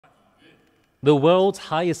The world's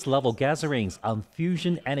highest level gatherings on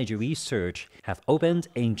fusion energy research have opened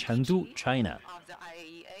in Chengdu, China.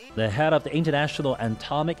 The head of the International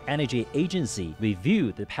Atomic Energy Agency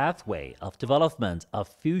reviewed the pathway of development of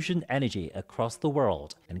fusion energy across the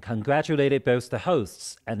world and congratulated both the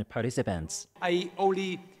hosts and the participants. I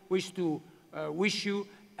only wish to wish you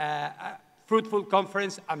a fruitful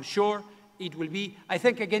conference. I'm sure it will be. I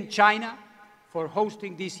thank again China for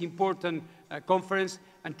hosting this important conference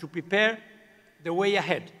and to prepare the way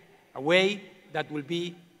ahead, a way that will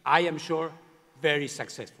be, I am sure, very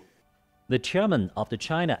successful. The chairman of the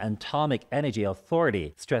China Atomic Energy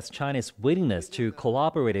Authority stressed China's willingness to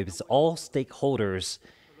cooperate with all stakeholders.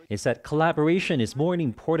 He said collaboration is more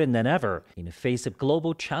important than ever in the face of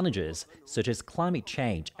global challenges such as climate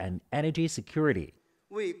change and energy security.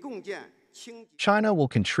 China will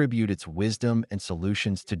contribute its wisdom and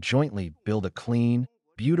solutions to jointly build a clean,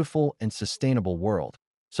 beautiful, and sustainable world,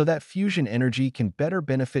 so that fusion energy can better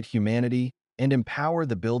benefit humanity and empower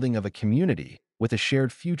the building of a community with a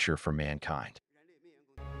shared future for mankind.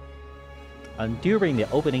 And during the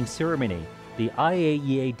opening ceremony, the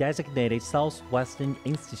IAEA designated Southwestern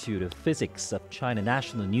Institute of Physics of China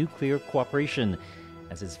National Nuclear Cooperation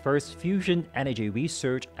as its first fusion energy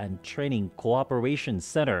research and training cooperation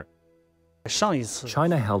center.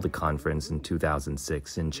 China held a conference in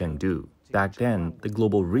 2006 in Chengdu. Back then, the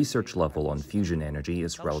global research level on fusion energy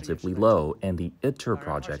is relatively low and the ITER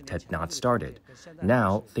project had not started.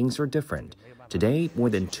 Now, things are different. Today, more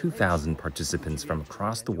than 2,000 participants from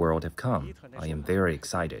across the world have come. I am very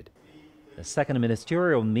excited. The second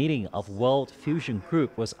ministerial meeting of World Fusion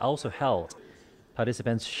Group was also held.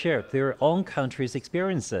 Participants shared their own country's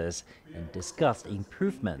experiences and discussed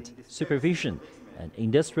improvement, supervision, and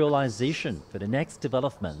industrialization for the next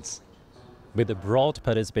developments. With the broad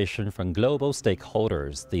participation from global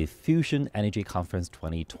stakeholders, the Fusion Energy Conference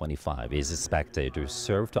 2025 is expected to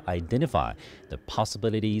serve to identify the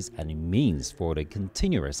possibilities and means for the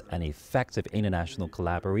continuous and effective international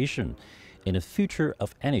collaboration in the future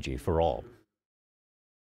of energy for all.